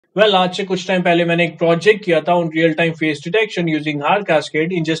Well, आज से कुछ टाइम पहले मैंने एक प्रोजेक्ट किया था on real-time face detection using R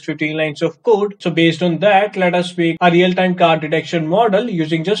Cascade in just 15 lines of code. So based on that, let us make a real-time car detection model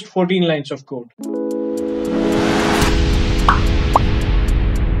using just 14 lines of code.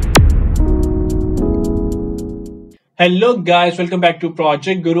 Hello guys, welcome back to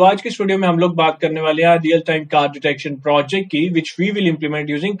project गुरु। आज की इस video में हम लोग बात करने वाले हैं real time car detection project की, which we will implement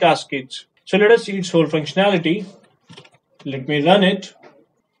using कास्केड्स। So let us see it's whole functionality. Let me run it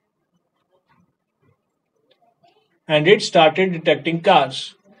and it started detecting cars.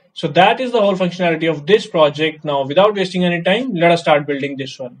 So that is the whole functionality of this project. Now without wasting any time, let us start building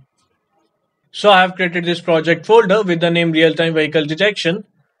this one. So I have created this project folder with the name real time vehicle detection,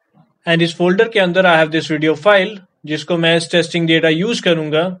 and इस folder के अंदर I have this video file जिसको मैं इस testing data use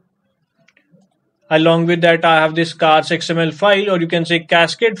करूंगा. Along with that I have this cars XML file, or you can say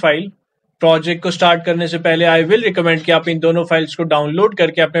cascade file. Project को start करने से पहले आई विल रिकमेंड कि आप इन दोनों फाइल्स को डाउनलोड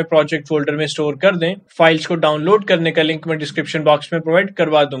करके अपने प्रोजेक्ट फोल्डर में स्टोर कर दें। फाइल्स को डाउनलोड करने का लिंक मैं डिस्क्रिप्शन बॉक्स में प्रोवाइड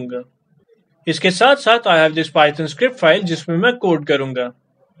करवा दूंगा। इसके साथ साथ I have this Python script file जिसमें मैं कोड करूंगा।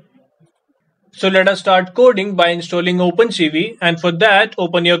 So let us start coding by installing opencv, and for that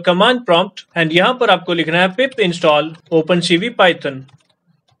open your command prompt and यहाँ पर आपको लिखना है पिप इंस्टॉल opencv-python।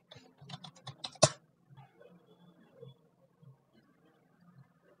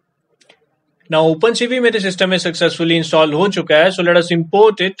 Now opencv मेरे सिस्टम में सक्सेसफुली इंस्टॉल हो चुका है। So let us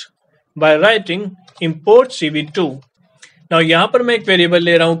import it by writing import cv2। Now यहाँ पर मैं एक वेरिएबल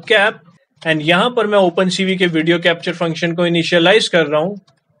ले रहा हूँ कैप, एंड यहाँ पर मैं opencv के वीडियो कैप्चर फंक्शन को इनिशियलाइज कर रहा हूँ,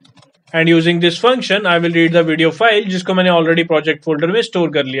 and using this function I will read the video file जिसको मैंने ऑलरेडी प्रोजेक्ट फोल्डर में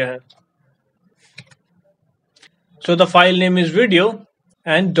स्टोर कर लिया है। So the file name is video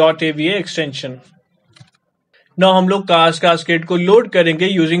and .ava extension. Now हम लोग कार्स कास्केड को लोड करेंगे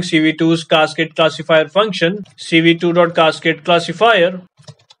using cv2's cascade classifier function cv2.cascade classifier,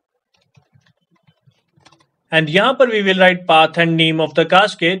 and यहां पर we will write path and name of the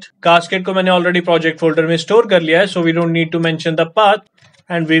cascade. Cascade को मैंने already project folder में store कर लिया है, so we don't need to mention the path,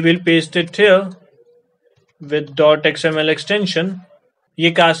 and we will paste it here with .xml extension.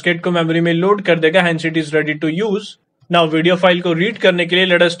 ये cascade को memory में load कर देगा, hence it is ready to use. Now video file को रीड करने के लिए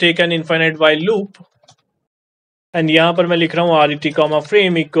let us take an infinite while loop, and यहां पर मैं लिख रहा हूं ret,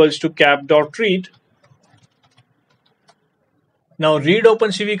 frame equals to cap.read। Now read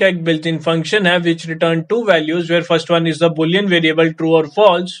opencv का एक बिल्ट इन फंक्शन है which return to values, where first one is the Boolean variable true और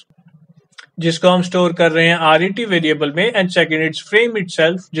फॉल्स, जिसको हम स्टोर कर रहे हैं ret वेरिएबल में, and second it's frame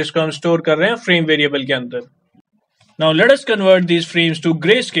itself जिसको हम स्टोर कर रहे हैं फ्रेम वेरिएबल के अंदर। Now let us convert these frames to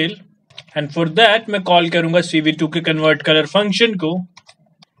grey scale, and for that मैं कॉल करूंगा cv2 के कन्वर्ट कलर फंक्शन को।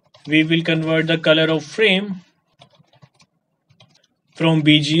 We will convert the colour of frame from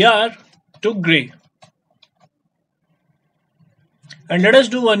BGR to gray. And let us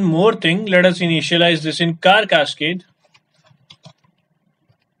do one more thing. Let us initialize this in car cascade.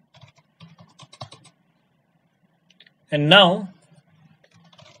 And now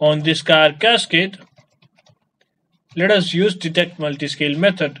on this car cascade, let us use detect multiscale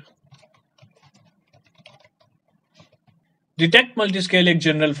method. Detect multiscale एक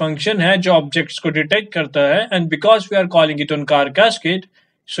general function है जो objects को detect करता है, and because we are calling it on car cascade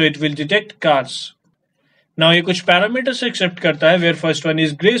so it will detect cars. Now ये कुछ parameters accept करता है, where first one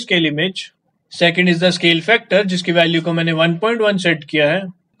is grey scale image, second is the scale factor जिसकी value को मैंने 1.1 set किया है।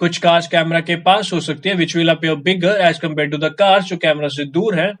 कुछ कार्स कैमरा के पास हो सकती है which will appear bigger as compare to the cars जो कैमरा से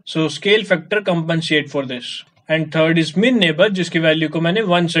दूर है, सो scale factor compensate for this. And third is मिन नेबर जिसकी वैल्यू को मैंने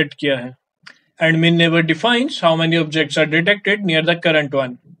 1 सेट किया है, and min neighbor defines how many objects are detected near the current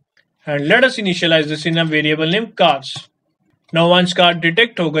one. And let us initialize this in a variable named cars. Now once car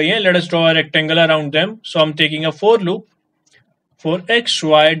detect हो गई है, let us draw a rectangle around them. So I'm taking a for loop for x,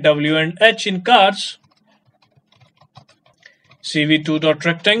 y, w and h in cars.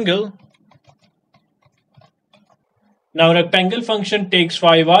 cv2.rectangle. Now rectangle function takes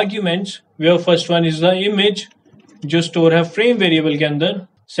 5 arguments, where first one is the image जो store है frame variable के अंदर,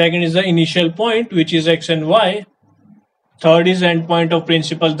 second is the initial point which is x and y, third is endpoint of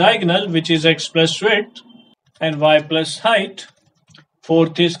principal diagonal which is x plus width and y plus height,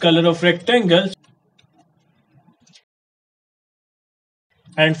 fourth is color of rectangle,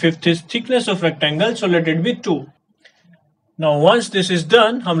 and fifth is thickness of rectangle, so let it be 2. Now once this is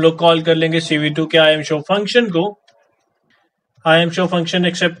done, हम लोग call कर लेंगे cv2 के imshow function को। imshow function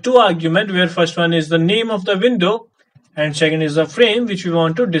accept 2 argument, where first one is the name of the window and second is the frame which we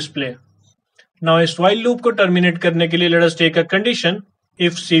want to display. Now इस while loop को terminate करने के लिए let us take a condition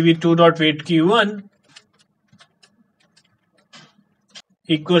if cv2.wait key 1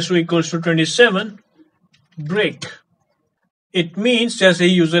 equals to 27 break. It means जैसे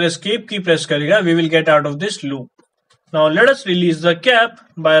ही user escape key press करेगा, we will get out of this loop. Now let us release the cap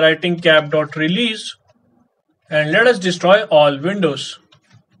by writing cap.release and let us destroy all windows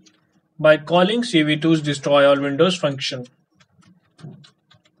by calling cv2's destroy all windows function.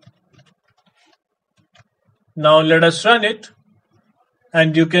 Now let us run it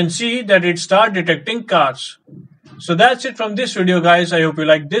and you can see that it starts detecting cars. So that's it from this video, guys. I hope you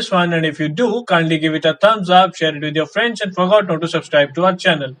liked this one, and if you do, kindly give it a thumbs up, share it with your friends, and forget not to subscribe to our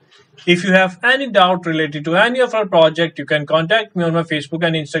channel. If you have any doubt related to any of our project, you can contact me on my Facebook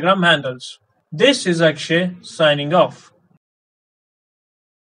and Instagram handles. This is Akshay signing off.